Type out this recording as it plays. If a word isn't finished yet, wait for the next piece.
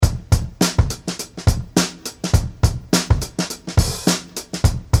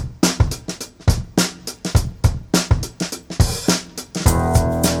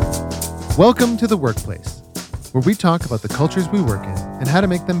Welcome to The Workplace, where we talk about the cultures we work in and how to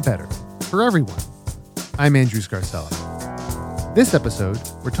make them better for everyone. I'm Andrew Scarcella. This episode,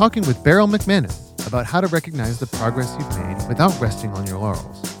 we're talking with Beril McManus about how to recognize the progress you've made without resting on your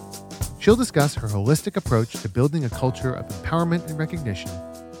laurels. She'll discuss her holistic approach to building a culture of empowerment and recognition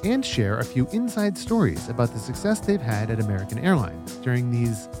and share a few inside stories about the success they've had at American Airlines during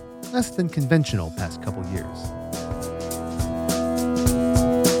these less than conventional past couple years.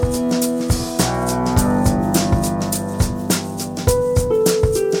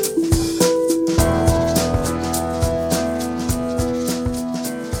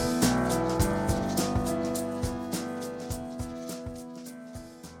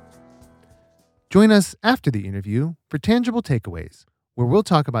 Join us after the interview for Tangible Takeaways, where we'll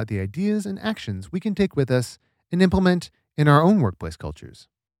talk about the ideas and actions we can take with us and implement in our own workplace cultures.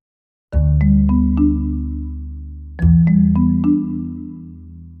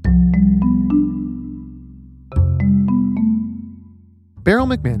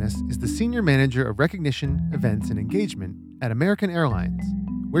 Beril McManus is the Senior Manager of Recognition, Events, and Engagement at American Airlines,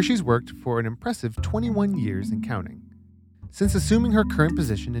 where she's worked for an impressive 21 years and counting. Since assuming her current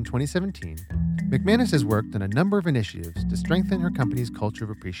position in 2017, McManus has worked on a number of initiatives to strengthen her company's culture of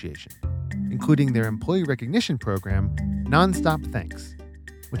appreciation, including their employee recognition program, Nonstop Thanks,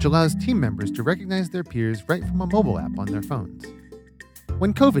 which allows team members to recognize their peers right from a mobile app on their phones.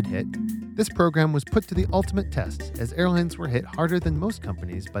 When COVID hit, this program was put to the ultimate test as airlines were hit harder than most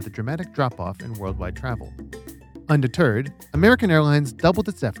companies by the dramatic drop-off in worldwide travel. Undeterred, American Airlines doubled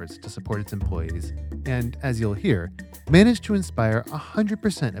its efforts to support its employees and, as you'll hear, managed to inspire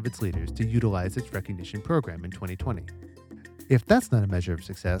 100% of its leaders to utilize its recognition program in 2020. If that's not a measure of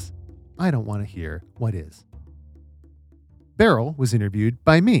success, I don't want to hear what is. Beril was interviewed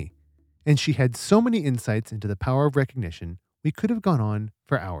by me, and she had so many insights into the power of recognition, we could have gone on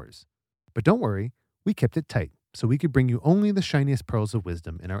for hours. But don't worry, we kept it tight so we could bring you only the shiniest pearls of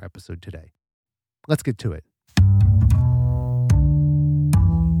wisdom in our episode today. Let's get to it.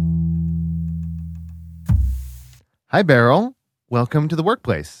 Hi, Beril. Welcome to The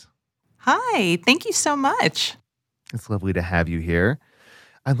Workplace. Hi, thank you so much. It's lovely to have you here.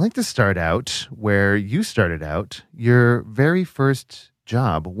 I'd like to start out where you started out, your very first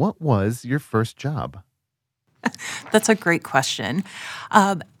job. What was your first job? That's a great question.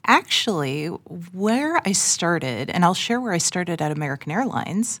 Actually, where I started, and I'll share where I started at American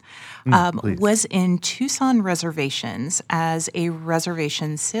Airlines, was in Tucson reservations as a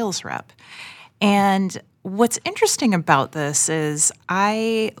reservation sales rep. And what's interesting about this is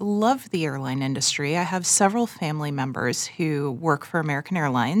I love the airline industry. I have several family members who work for American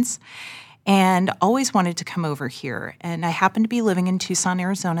Airlines and always wanted to come over here. And I happened to be living in Tucson,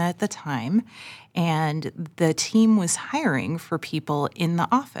 Arizona at the time, and the team was hiring for people in the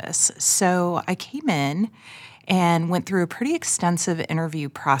office. So I came in and went through a pretty extensive interview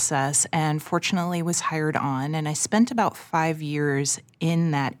process and fortunately was hired on. And I spent about 5 years in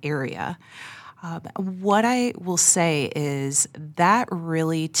that area. What I will say is that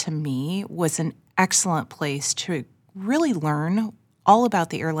really, to me, was an excellent place to really learn all about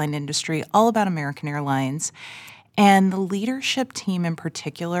the airline industry, all about American Airlines, and the leadership team in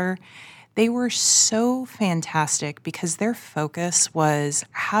particular. They were so fantastic because their focus was,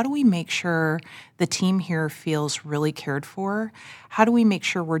 how do we make sure the team here feels really cared for? How do we make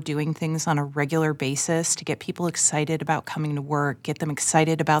sure we're doing things on a regular basis to get people excited about coming to work, get them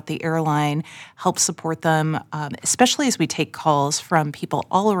excited about the airline, help support them, especially as we take calls from people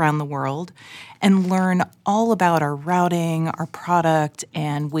all around the world, and learn all about our routing, our product,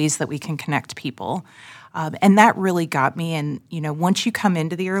 and ways that we can connect people. And that really got me. And, once you come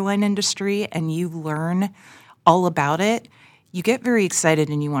into the airline industry and you learn all about it, you get very excited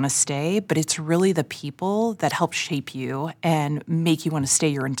and you want to stay, but it's really the people that help shape you and make you want to stay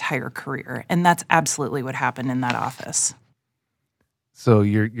your entire career. And that's absolutely what happened in that office. So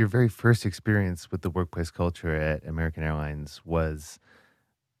your very first experience with the workplace culture at American Airlines was,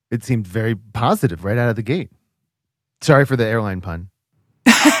 it seemed very positive right out of the gate. Sorry for the airline pun.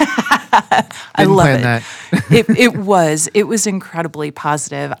 I love it. That. It was incredibly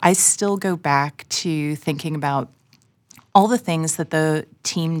positive. I still go back to thinking about all the things that the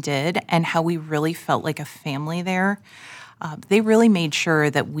team did and how we really felt like a family there. They really made sure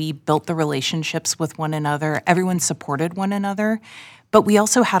that we built the relationships with one another. Everyone supported one another. But we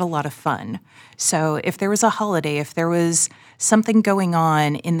also had a lot of fun. So if there was a holiday, if there was something going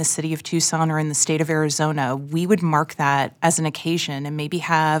on in the city of Tucson or in the state of Arizona, we would mark that as an occasion and maybe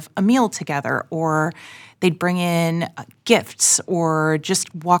have a meal together, or they'd bring in gifts, or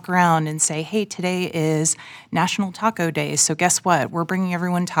just walk around and say, hey, today is National Taco Day, so guess what? We're bringing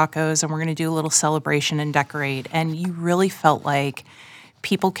everyone tacos and we're going to do a little celebration and decorate. And you really felt like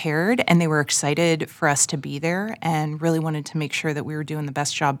people cared and they were excited for us to be there and really wanted to make sure that we were doing the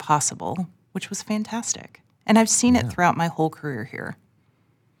best job possible, which was fantastic. And I've seen it throughout my whole career here.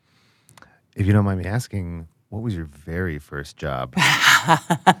 If you don't mind me asking, what was your very first job?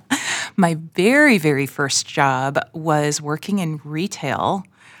 My very, very first job was working in retail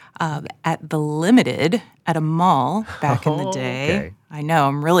at the Limited at a mall back in the day. Okay. I know,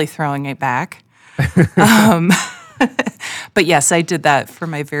 I'm really throwing it back. But yes, I did that for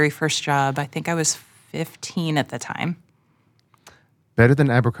my very first job. I think I was 15 at the time. Better than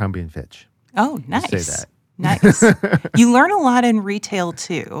Abercrombie and Fitch. Oh, nice. Say that. Nice. You learn a lot in retail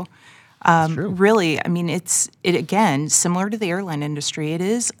too. True. Really, I mean, it again, similar to the airline industry, it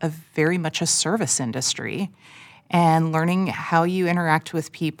is a very much a service industry. And learning how you interact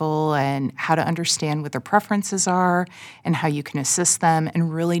with people and how to understand what their preferences are and how you can assist them,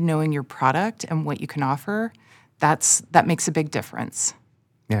 and really knowing your product and what you can offer, that makes a big difference.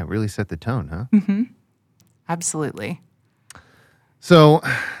 Yeah, it really set the tone, huh? Mm-hmm. Absolutely. So,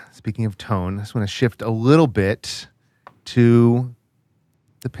 speaking of tone, I just want to shift a little bit to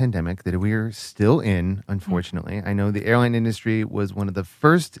the pandemic that we're still in, unfortunately. I know the airline industry was one of the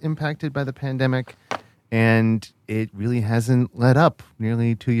first impacted by the pandemic, and it really hasn't let up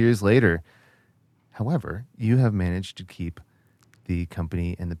nearly 2 years later. However, you have managed to keep the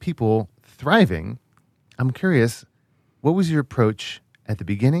company and the people thriving. I'm curious, what was your approach at the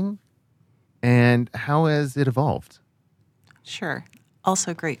beginning, and how has it evolved? Sure.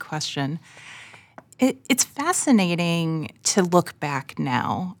 Also, great question. It's fascinating to look back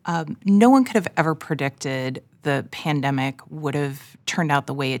now. No one could have ever predicted the pandemic would have turned out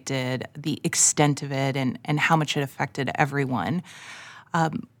the way it did, the extent of it, and how much it affected everyone.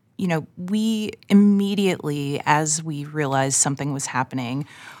 We immediately, as we realized something was happening,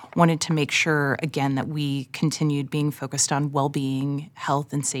 wanted to make sure, again, that we continued being focused on well-being,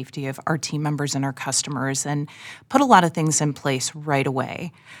 health, and safety of our team members and our customers, and put a lot of things in place right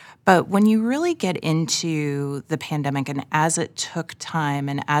away. But when you really get into the pandemic, and as it took time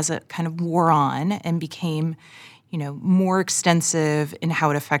and as it kind of wore on and became, more extensive in how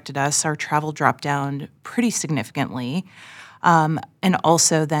it affected us, our travel dropped down pretty significantly. And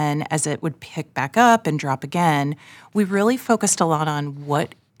also then as it would pick back up and drop again, we really focused a lot on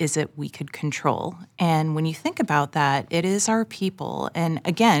what is it we could control. And when you think about that, it is our people. And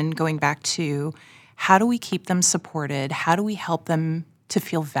again, going back to how do we keep them supported? How do we help them to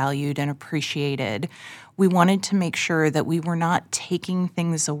feel valued and appreciated? We wanted to make sure that we were not taking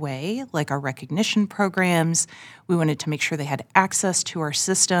things away, like our recognition programs. We wanted to make sure they had access to our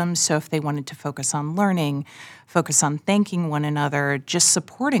systems. So if they wanted to focus on learning, focus on thanking one another, just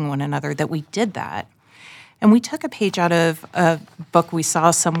supporting one another, that we did that. And we took a page out of a book we saw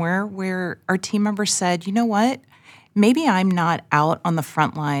somewhere where our team members said, you know what? Maybe I'm not out on the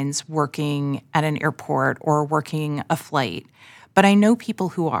front lines working at an airport or working a flight, but I know people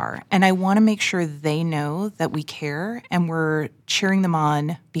who are, and I want to make sure they know that we care and we're cheering them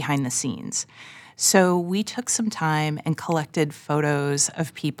on behind the scenes. So we took some time and collected photos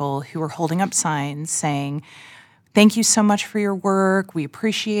of people who were holding up signs saying, thank you so much for your work. We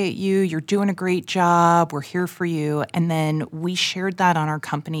appreciate you. You're doing a great job. We're here for you. And then we shared that on our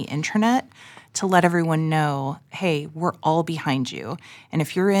company intranet to let everyone know, hey, we're all behind you. And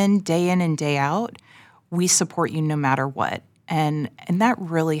if you're in and day out, we support you no matter what. And that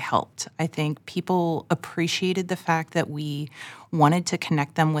really helped. I think people appreciated the fact that we wanted to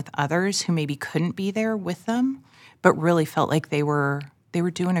connect them with others who maybe couldn't be there with them, but really felt like they were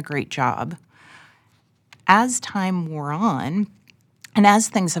doing a great job. As time wore on, and as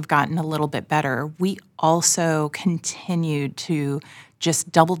things have gotten a little bit better, we also continued to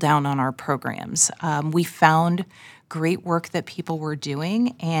just double down on our programs. We found great work that people were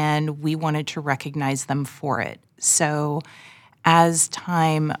doing, and we wanted to recognize them for it. So as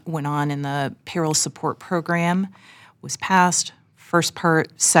time went on and the payroll support program was passed, first part,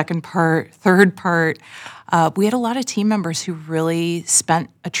 second part, third part, we had a lot of team members who really spent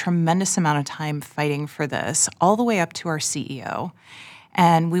a tremendous amount of time fighting for this, all the way up to our CEO.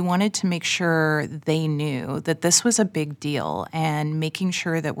 And we wanted to make sure they knew that this was a big deal, and making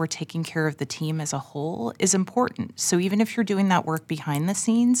sure that we're taking care of the team as a whole is important. So even if you're doing that work behind the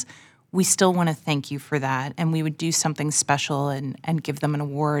scenes, we still want to thank you for that. And we would do something special and give them an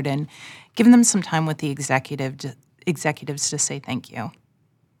award and give them some time with the executives to say thank you.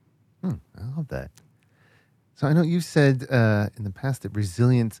 I love that. So I know you said in the past that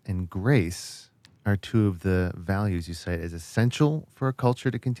resilience and grace are two of the values you cite as essential for a culture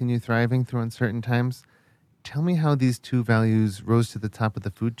to continue thriving through uncertain times. Tell me how these two values rose to the top of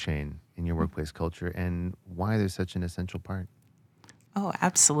the food chain in your workplace culture and why they're such an essential part. Oh,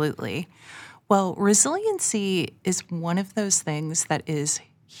 absolutely. Well, resiliency is one of those things that is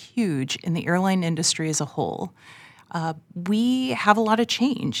huge in the airline industry as a whole. We have a lot of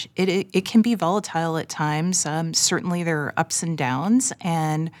change. It can be volatile at times. Certainly, there are ups and downs,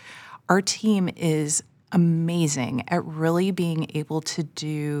 and our team is amazing at really being able to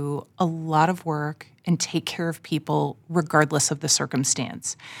do a lot of work and take care of people regardless of the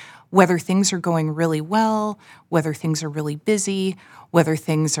circumstance. Whether things are going really well, whether things are really busy, whether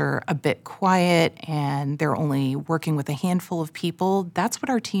things are a bit quiet and they're only working with a handful of people, that's what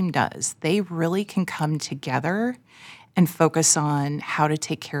our team does. They really can come together and focus on how to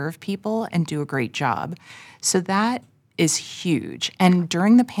take care of people and do a great job. So that is huge. And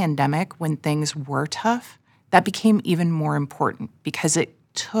during the pandemic, when things were tough, that became even more important because it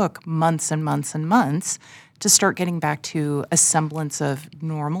took months and months and months to start getting back to a semblance of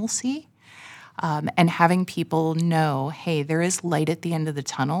normalcy, and having people know, hey, there is light at the end of the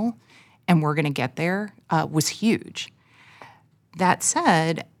tunnel and we're going to get there, was huge. That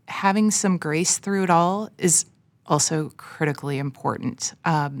said, having some grace through it all is also critically important.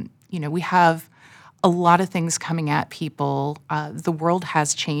 We have a lot of things coming at people. The world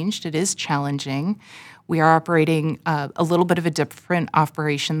has changed. It is challenging. We are operating a little bit of a different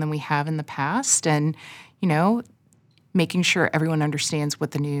operation than we have in the past. And, making sure everyone understands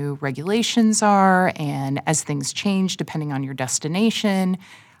what the new regulations are, and as things change depending on your destination,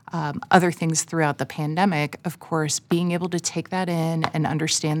 other things throughout the pandemic, of course, being able to take that in and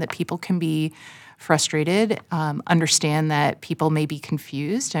understand that people can be frustrated, understand that people may be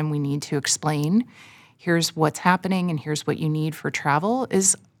confused, and we need to explain, here's what's happening and here's what you need for travel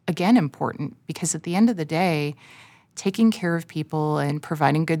is, again, important because at the end of the day, taking care of people and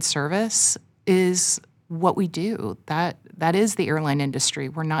providing good service is what we do. That is the airline industry.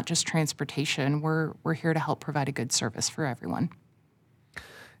 We're not just transportation. We're here to help provide a good service for everyone.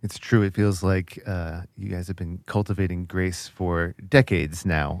 It's true. It feels like you guys have been cultivating grace for decades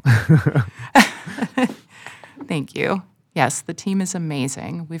now. Thank you. Yes, the team is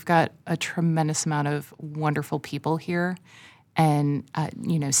amazing. We've got a tremendous amount of wonderful people here. And,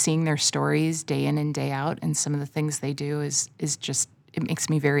 seeing their stories day in and day out and some of the things they do is just, it makes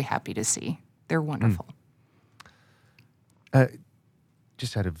me very happy to see. They're wonderful.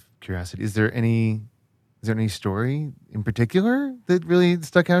 Just out of curiosity, is there any story in particular that really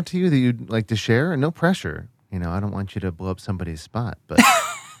stuck out to you that you'd like to share? And no pressure. I don't want you to blow up somebody's spot, but.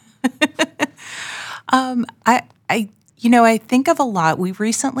 I think of a lot. We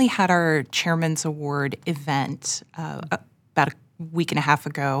recently had our Chairman's Award event about a week and a half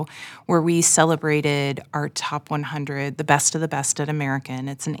ago where we celebrated our top 100, the best of the best at American.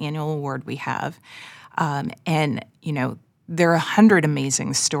 It's an annual award we have. There are 100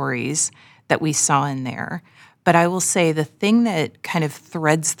 amazing stories that we saw in there. But I will say the thing that kind of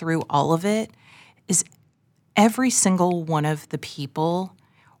threads through all of it is every single one of the people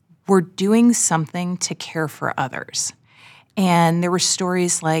were doing something to care for others. And there were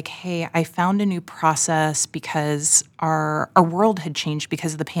stories like, hey, I found a new process because our world had changed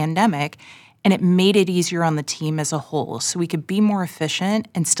because of the pandemic, and it made it easier on the team as a whole. So we could be more efficient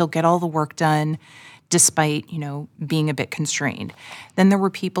and still get all the work done despite, being a bit constrained. Then there were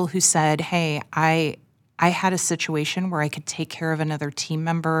people who said, hey, I had a situation where I could take care of another team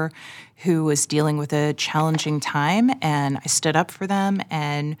member who was dealing with a challenging time, and I stood up for them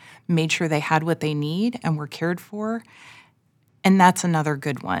and made sure they had what they need and were cared for. And that's another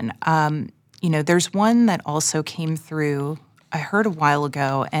good one. There's one that also came through, I heard a while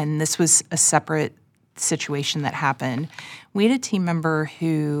ago, and this was a separate situation that happened. We had a team member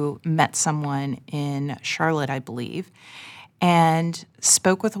who met someone in Charlotte, I believe, and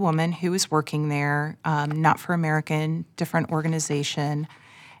spoke with a woman who was working there, not for American, different organization,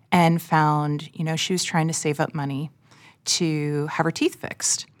 and found, she was trying to save up money to have her teeth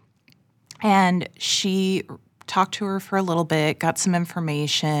fixed. And she talked to her for a little bit, got some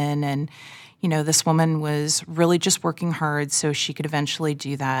information, and, this woman was really just working hard so she could eventually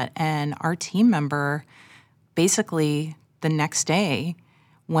do that. And our team member basically the next day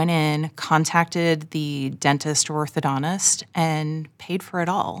went in, contacted the dentist or orthodontist, and paid for it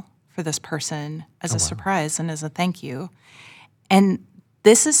all for this person as a surprise and as a thank you. And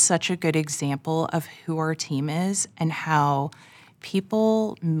This is such a good example of who our team is and how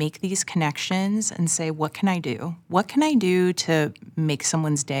people make these connections and say, what can I do? What can I do to make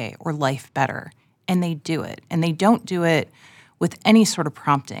someone's day or life better? And they do it. And they don't do it with any sort of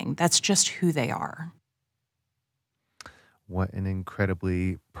prompting. That's just who they are. What an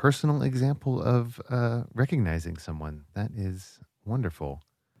incredibly personal example of recognizing someone. That is wonderful.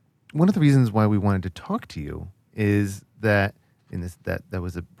 One of the reasons why we wanted to talk to you is that that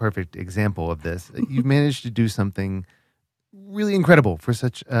was a perfect example of this. You've managed to do something really incredible for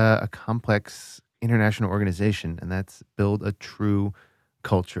such a complex international organization, and that's build a true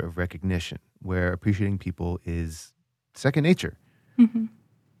culture of recognition where appreciating people is second nature. Mm-hmm.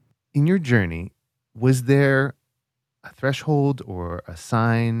 In your journey, was there a threshold or a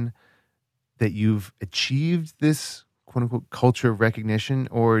sign that you've achieved this quote unquote culture of recognition,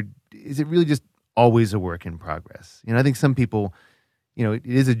 or is it really just always a work in progress? I think some people, it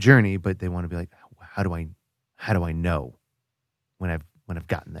is a journey, but they want to be like, how do I know when I've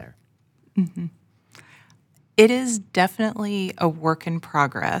gotten there? Mm-hmm. It is definitely a work in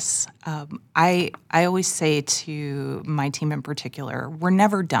progress. I always say to my team in particular, we're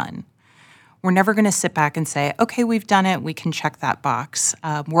never done. We're never going to sit back and say, okay, we've done it. We can check that box.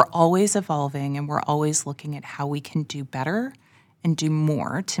 We're always evolving, and we're always looking at how we can do better and do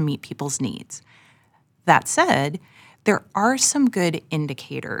more to meet people's needs. That said, there are some good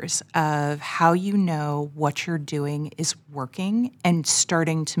indicators of how you know what you're doing is working and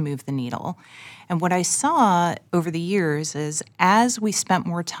starting to move the needle. And what I saw over the years is as we spent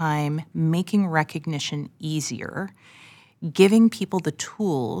more time making recognition easier, giving people the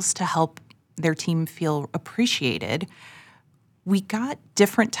tools to help their team feel appreciated, we got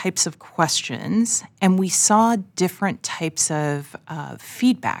different types of questions and we saw different types of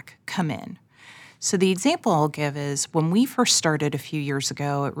feedback come in. So the example I'll give is when we first started a few years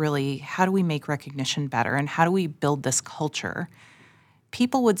ago, it really, how do we make recognition better and how do we build this culture?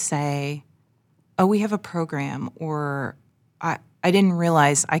 People would say, oh, we have a program, or I didn't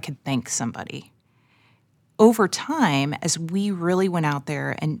realize I could thank somebody. Over time, as we really went out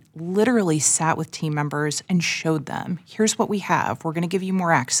there and literally sat with team members and showed them, here's what we have. We're going to give you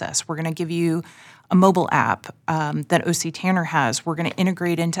more access. We're going to give you a mobile app that OC Tanner has. We're going to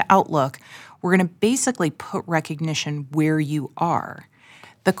integrate into Outlook. We're going to basically put recognition where you are.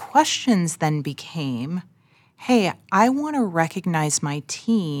 The questions then became, hey, I want to recognize my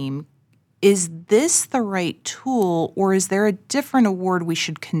team. Is this the right tool, or is there a different award we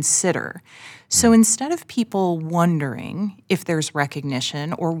should consider? So instead of people wondering if there's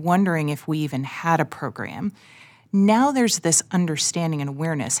recognition or wondering if we even had a program, now there's this understanding and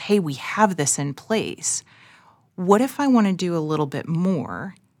awareness, hey, we have this in place. What if I want to do a little bit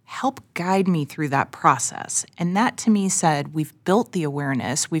more? Help guide me through that process. And that to me said, we've built the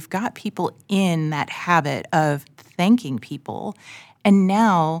awareness, we've got people in that habit of thanking people, and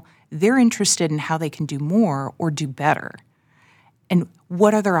now they're interested in how they can do more or do better. And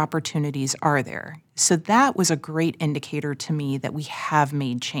what other opportunities are there? So that was a great indicator to me that we have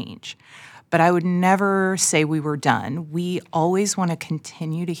made change. But I would never say we were done. We always want to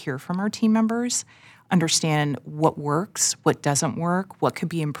continue to hear from our team members, understand what works, what doesn't work, what could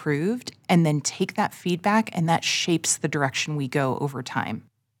be improved, and then take that feedback, and that shapes the direction we go over time.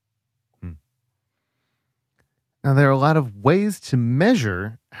 Now, there are a lot of ways to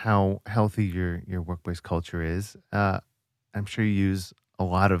measure how healthy your workplace culture is. I'm sure you use a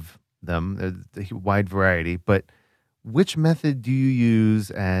lot of them, a wide variety, but which method do you use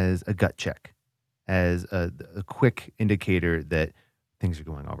as a gut check, as a quick indicator that things are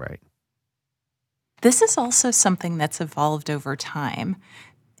going all right? This is also something that's evolved over time.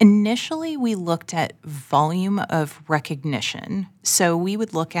 Initially, we looked at volume of recognition. So we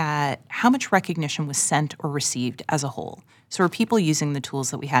would look at how much recognition was sent or received as a whole. So are people using the tools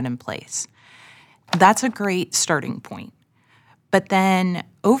that we had in place? That's a great starting point. But then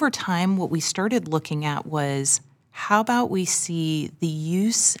over time, what we started looking at was, how about we see the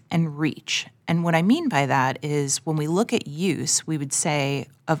use and reach? And what I mean by that is when we look at use, we would say,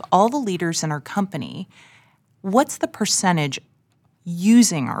 of all the leaders in our company, what's the percentage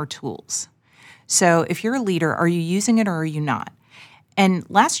using our tools? So if you're a leader, are you using it or are you not? And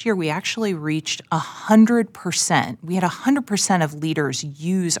last year, we actually reached 100%. We had 100% of leaders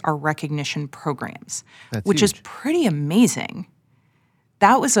use our recognition programs, which is pretty amazing.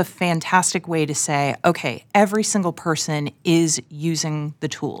 That was a fantastic way to say, okay, every single person is using the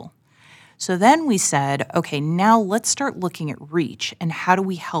tool. So then we said, okay, now let's start looking at reach and how do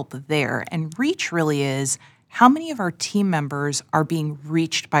we help there? And reach really is, how many of our team members are being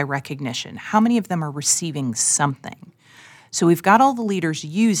reached by recognition? How many of them are receiving something? So we've got all the leaders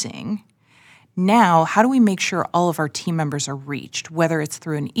using. Now, how do we make sure all of our team members are reached, whether it's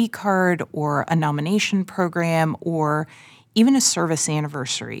through an e-card or a nomination program or even a service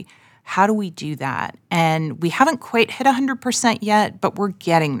anniversary? How do we do that? And we haven't quite hit 100% yet, but we're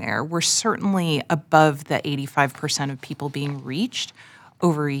getting there. We're certainly above the 85% of people being reached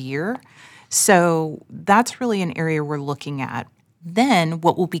over a year. So that's really an area we're looking at. Then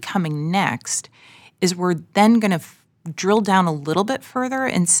what will be coming next is we're then going to drill down a little bit further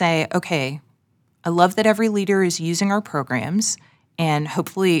and say, okay, I love that every leader is using our programs, and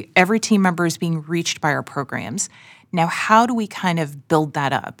hopefully every team member is being reached by our programs. Now, how do we kind of build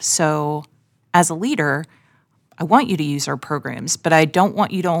that up? So as a leader, I want you to use our programs, but I don't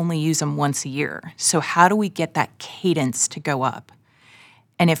want you to only use them once a year. So how do we get that cadence to go up?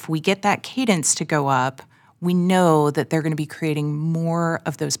 And if we get that cadence to go up, we know that they're going to be creating more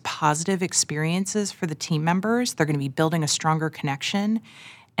of those positive experiences for the team members. They're going to be building a stronger connection.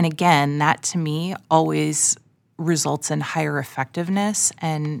 And again, that to me always results in higher effectiveness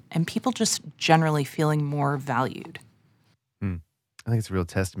and people just generally feeling more valued. I think it's a real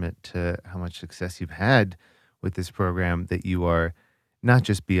testament to how much success you've had with this program, that you are not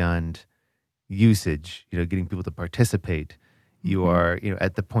just beyond usage, getting people to participate. You are,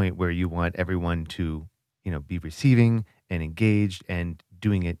 at the point where you want everyone to, be receiving and engaged and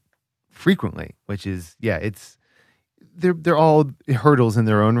doing it frequently, which is, they're all hurdles in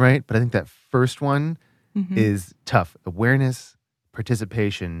their own right. But I think that first one is tough. Awareness,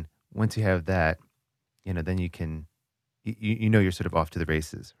 participation. Once you have that, then you can, you're sort of off to the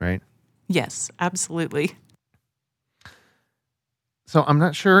races, right? Yes, absolutely. So I'm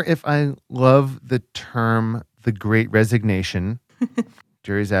not sure if I love the term the Great Resignation.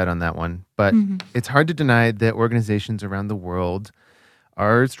 Jury's out on that one. But it's hard to deny that organizations around the world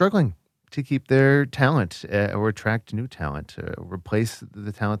are struggling to keep their talent or attract new talent, replace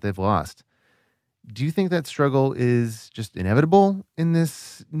the talent they've lost. Do you think that struggle is just inevitable in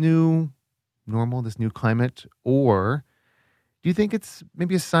this new normal, this new climate? Or do you think it's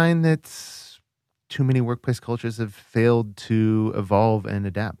maybe a sign that too many workplace cultures have failed to evolve and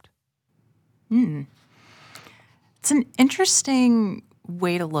adapt? It's an interesting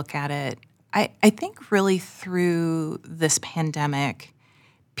way to look at it. I think really through this pandemic,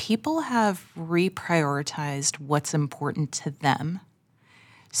 people have reprioritized what's important to them.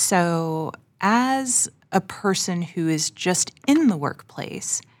 So as a person who is just in the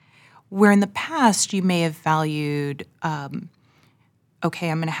workplace, where in the past you may have valued,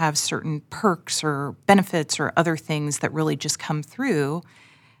 okay, I'm going to have certain perks or benefits or other things that really just come through,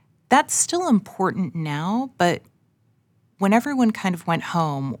 that's still important now, but when everyone kind of went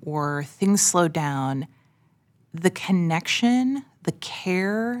home or things slowed down, the connection, the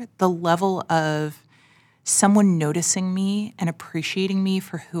care, the level of someone noticing me and appreciating me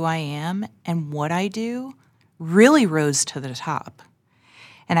for who I am and what I do really rose to the top.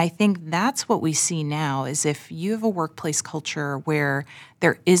 And I think that's what we see now is if you have a workplace culture where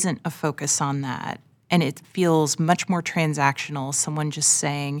there isn't a focus on that and it feels much more transactional, someone just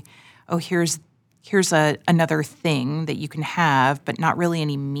saying, oh, here's another thing that you can have, but not really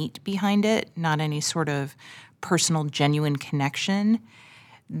any meat behind it, not any sort of personal, genuine connection,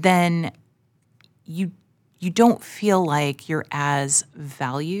 then you don't feel like you're as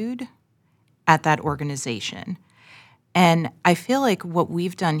valued at that organization. And I feel like what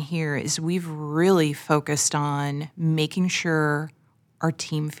we've done here is we've really focused on making sure our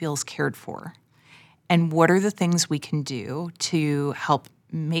team feels cared for. And what are the things we can do to help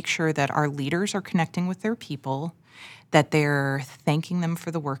make sure that our leaders are connecting with their people, that they're thanking them for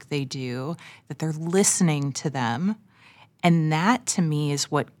the work they do, that they're listening to them. And that, to me,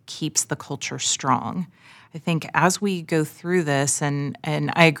 is what keeps the culture strong. I think as we go through this, and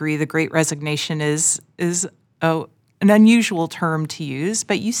I agree, the Great Resignation is an unusual term to use,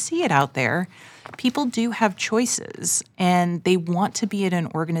 but you see it out there. People do have choices, and they want to be at an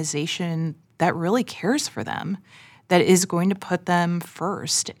organization that really cares for them, that is going to put them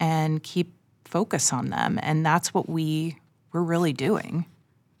first and keep focus on them. And that's what we're really doing.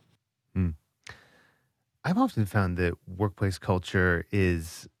 I've often found that workplace culture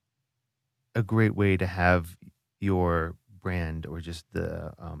is a great way to have your brand or just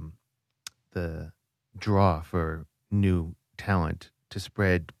the draw for new talent to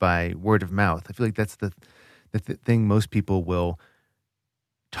spread by word of mouth. I feel like that's the thing most people will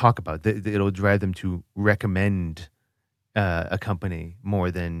talk about. It'll drive them to recommend a company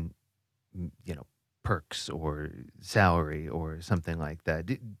more than perks or salary or something like that.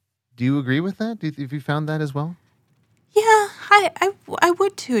 Do you agree with that? Have you found that as well? Yeah, I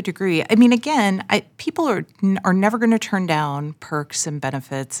would to a degree. I mean, again, people are never going to turn down perks and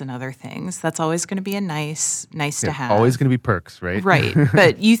benefits and other things. That's always going to be a nice to have. Always going to be perks, right? Right.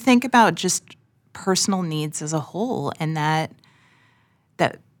 But you think about just personal needs as a whole, and that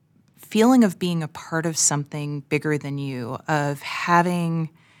feeling of being a part of something bigger than you, of having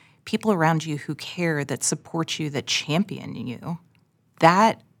people around you who care, that support you, that champion you.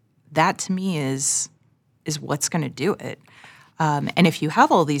 That to me is what's going to do it. And if you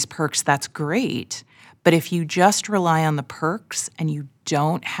have all these perks, that's great. But if you just rely on the perks and you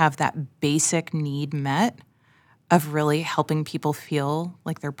don't have that basic need met of really helping people feel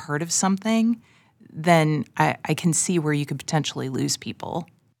like they're part of something, then I can see where you could potentially lose people.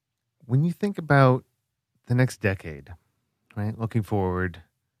 When you think about the next decade, right, looking forward,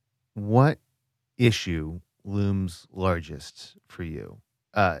 what issue looms largest for you?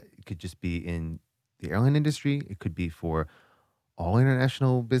 It could just be in the airline industry. It could be for all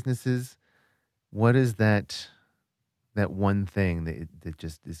international businesses. What is that one thing that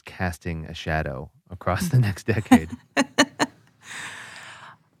just is casting a shadow across the next decade?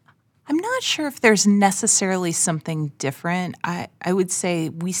 I'm not sure if there's necessarily something different. I would say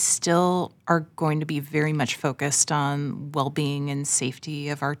we still are going to be very much focused on well-being and safety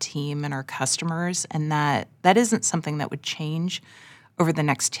of our team and our customers, and that isn't something that would change over the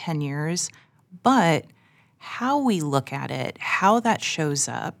next 10 years. But how we look at it, how that shows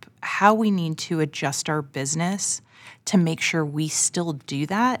up, how we need to adjust our business to make sure we still do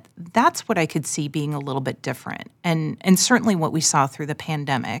that, that's what I could see being a little bit different. And certainly what we saw through the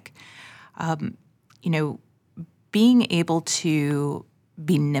pandemic. Being able to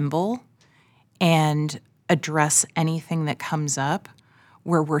be nimble and address anything that comes up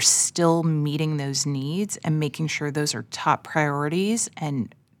where we're still meeting those needs and making sure those are top priorities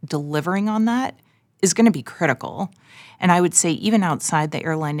and delivering on that is going to be critical. And I would say even outside the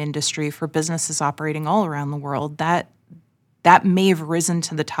airline industry, for businesses operating all around the world, that may have risen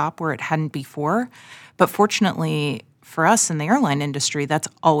to the top where it hadn't before. But fortunately for us in the airline industry, that's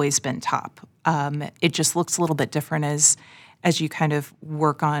always been top. It just looks a little bit different as you kind of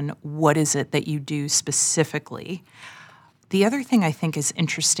work on what is it that you do specifically. The other thing I think is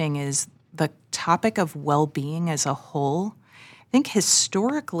interesting is the topic of well-being as a whole. I think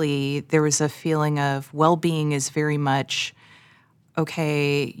historically there was a feeling of well-being is very much,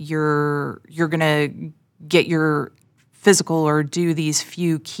 okay, you're going to get your physical or do these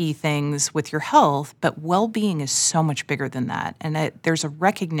few key things with your health, but well-being is so much bigger than that. And there's a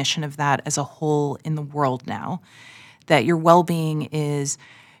recognition of that as a whole in the world now, that your well-being is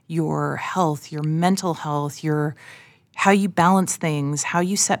your health, your mental health, how you balance things, how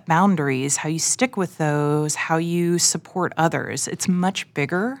you set boundaries, how you stick with those, how you support others. It's much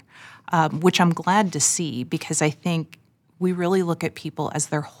bigger, which I'm glad to see, because I think we really look at people as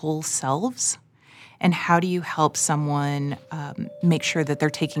their whole selves. And how do you help someone make sure that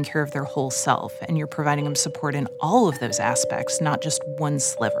they're taking care of their whole self and you're providing them support in all of those aspects, not just one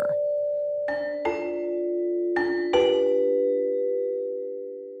sliver?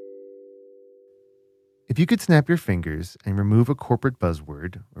 If you could snap your fingers and remove a corporate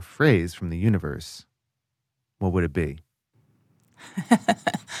buzzword or phrase from the universe, what would it be?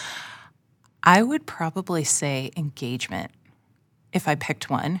 I would probably say engagement if I picked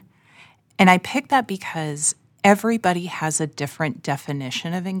one. And I picked that because everybody has a different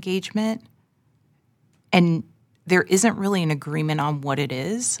definition of engagement, and there isn't really an agreement on what it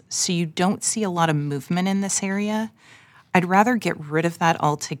is, so you don't see a lot of movement in this area. I'd rather get rid of that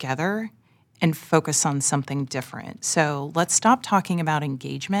altogether and focus on something different. So let's stop talking about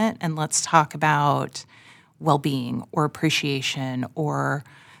engagement and let's talk about well-being or appreciation or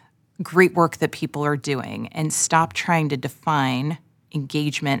great work that people are doing, and stop trying to define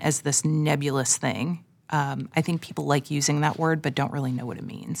engagement as this nebulous thing. I think people like using that word but don't really know what it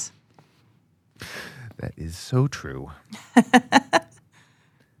means. That is so true.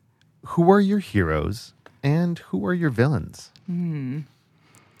 Who are your heroes and who are your villains? The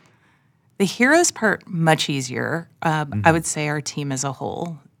heroes part, much easier. I would say our team as a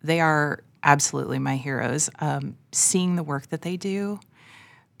whole. They are absolutely my heroes. Seeing the work that they do,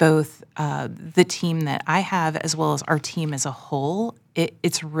 both the team that I have as well as our team as a whole,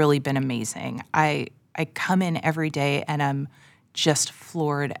 it's really been amazing. I come in every day and I'm just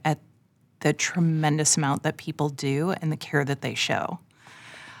floored at the tremendous amount that people do and the care that they show.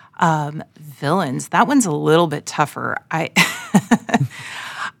 Villains, that one's a little bit tougher. I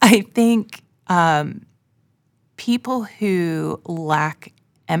think people who lack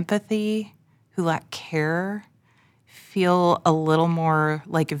empathy, who lack care, feel a little more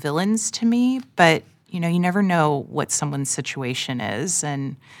like villains to me. But, You never know what someone's situation is,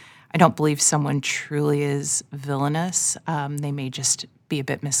 and I don't believe someone truly is villainous. They may just be a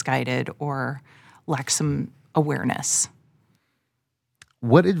bit misguided or lack some awareness.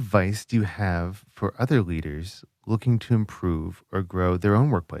 What advice do you have for other leaders looking to improve or grow their own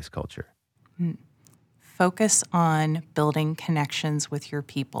workplace culture? Focus on building connections with your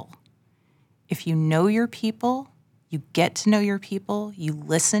people. If you know your people, you get to know your people, you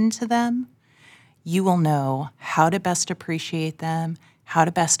listen to them, you will know how to best appreciate them, how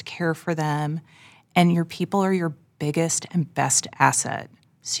to best care for them, and your people are your biggest and best asset.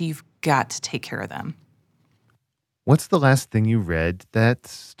 So you've got to take care of them. What's the last thing you read that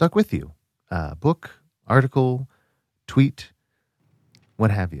stuck with you? Book, article, tweet,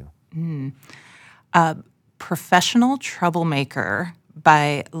 what have you? Professional Troublemaker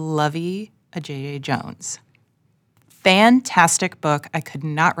by Lovey J.J. Jones. Fantastic book. I could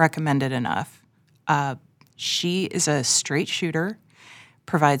not recommend it enough. She is a straight shooter,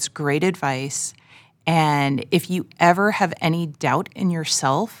 provides great advice, and if you ever have any doubt in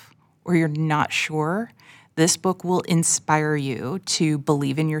yourself or you're not sure, this book will inspire you to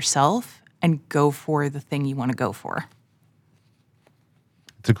believe in yourself and go for the thing you want to go for.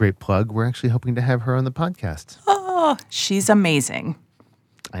 It's a great plug. We're actually hoping to have her on the podcast. Oh, she's amazing.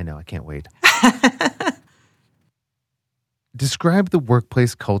 I know. I can't wait. Describe the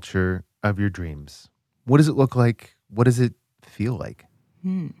workplace culture of your dreams. What does it look like? What does it feel like?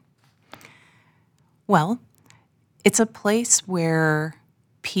 Well, it's a place where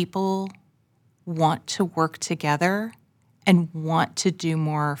people want to work together and want to do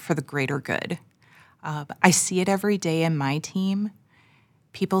more for the greater good. I see it every day in my team.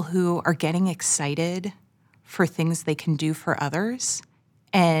 People who are getting excited for things they can do for others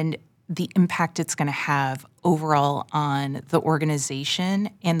and the impact it's going to have overall on the organization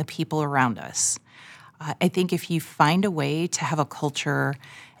and the people around us. I think if you find a way to have a culture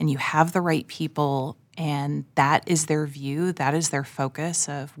and you have the right people and that is their view, that is their focus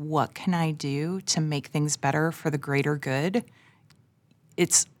of what can I do to make things better for the greater good,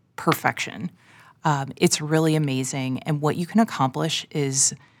 it's perfection. It's really amazing. And what you can accomplish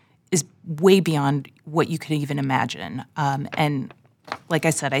is way beyond what you could even imagine. And like I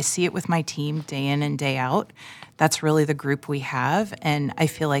said, I see it with my team day in and day out. That's really the group we have. And I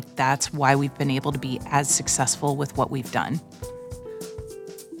feel like that's why we've been able to be as successful with what we've done.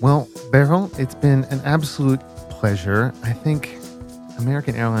 Well, Beril, it's been an absolute pleasure. I think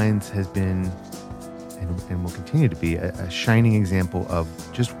American Airlines has been and will continue to be a shining example of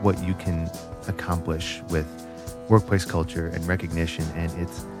just what you can accomplish with workplace culture and recognition. And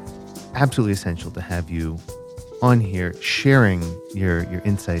it's absolutely essential to have you on here sharing your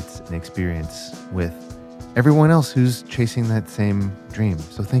insights and experience with everyone else who's chasing that same dream.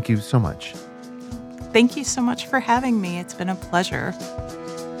 So thank you so much. Thank you so much for having me. It's been a pleasure.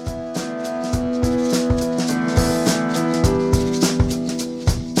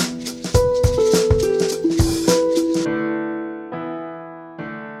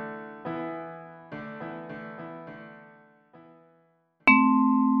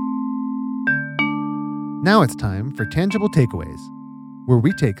 Now it's time for Tangible Takeaways, where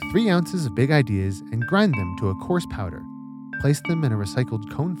we take 3 ounces of big ideas and grind them to a coarse powder, place them in a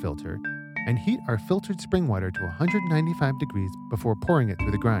recycled cone filter, and heat our filtered spring water to 195 degrees before pouring it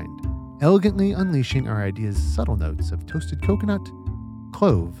through the grind, elegantly unleashing our ideas' subtle notes of toasted coconut,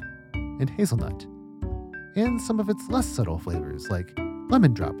 clove, and hazelnut, and some of its less subtle flavors like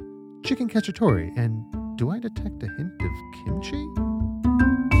lemon drop, chicken cacciatore, and do I detect a hint of kimchi?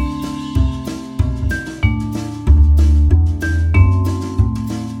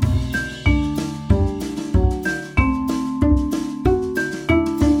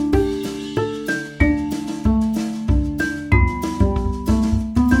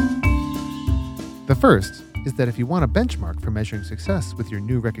 The first is that if you want a benchmark for measuring success with your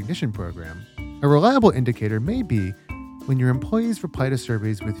new recognition program, a reliable indicator may be when your employees reply to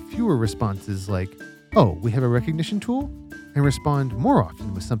surveys with fewer responses like, "Oh, we have a recognition tool," and respond more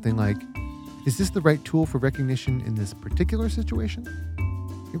often with something like, "Is this the right tool for recognition in this particular situation?"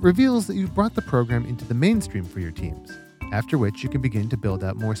 It reveals that you've brought the program into the mainstream for your teams, after which you can begin to build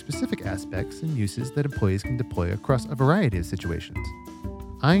out more specific aspects and uses that employees can deploy across a variety of situations.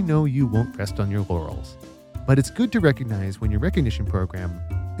 I know you won't rest on your laurels, but it's good to recognize when your recognition program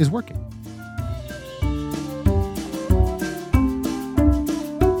is working.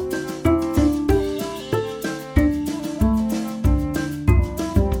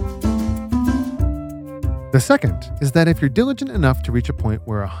 The second is that if you're diligent enough to reach a point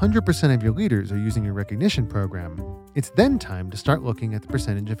where 100% of your leaders are using your recognition program, It's then time to start looking at the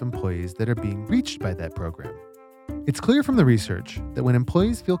percentage of employees that are being reached by that program. It's clear from the research that when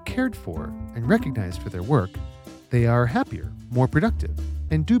employees feel cared for and recognized for their work, they are happier, more productive,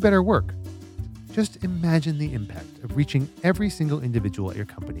 and do better work. Just imagine the impact of reaching every single individual at your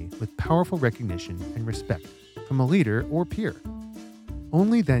company with powerful recognition and respect from a leader or peer.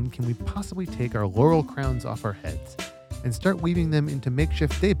 Only then can we possibly take our laurel crowns off our heads and start weaving them into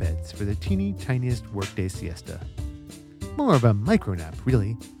makeshift daybeds for the teeny tiniest workday siesta. More of a micro nap,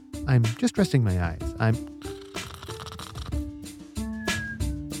 really. I'm just resting my eyes.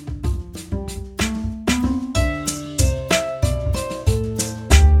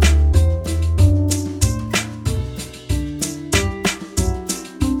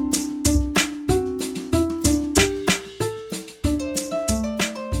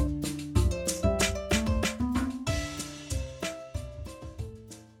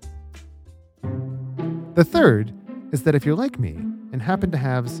 The third is that if you're like me and happen to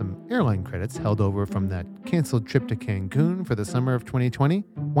have some airline credits held over from that canceled trip to Cancun for the summer of 2020,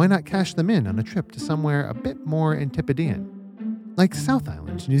 why not cash them in on a trip to somewhere a bit more Antipodean? Like South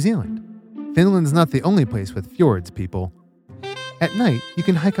Island, New Zealand. Finland's not the only place with fjords, people. At night, you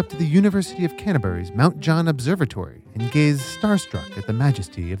can hike up to the University of Canterbury's Mount John Observatory and gaze starstruck at the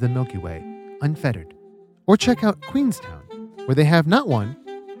majesty of the Milky Way, unfettered. Or check out Queenstown, where they have not one,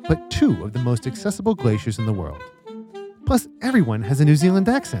 but two of the most accessible glaciers in the world. Plus, everyone has a New Zealand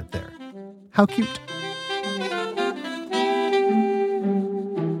accent there. How cute.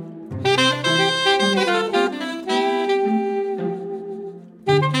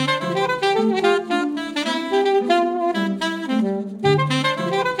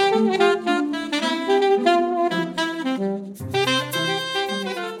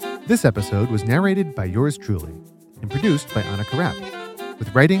 This episode was narrated by yours truly and produced by Anna Karap,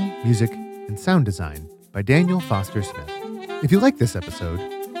 with writing, music, and sound design by Daniel Foster Smith. If you like this episode,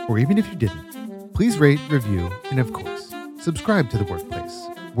 or even if you didn't, please rate, review, and of course, subscribe to The Workplace,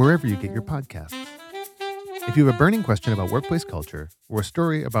 wherever you get your podcasts. If you have a burning question about workplace culture, or a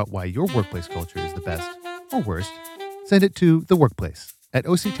story about why your workplace culture is the best or worst, send it to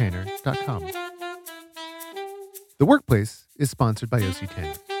theworkplace@octanner.com. The Workplace is sponsored by OC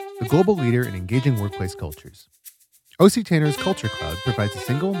Tanner, the global leader in engaging workplace cultures. OC Tanner's Culture Cloud provides a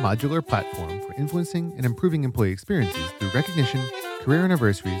single modular platform for influencing and improving employee experiences through recognition, career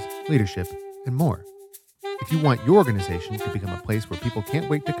anniversaries, leadership, and more. If you want your organization to become a place where people can't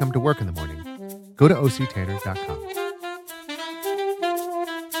wait to come to work in the morning, go to octanner.com.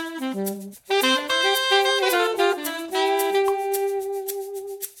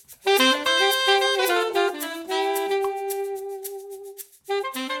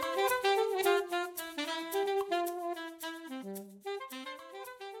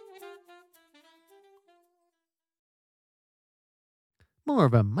 More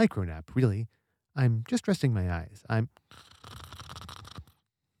of a micro nap, really. I'm just resting my eyes.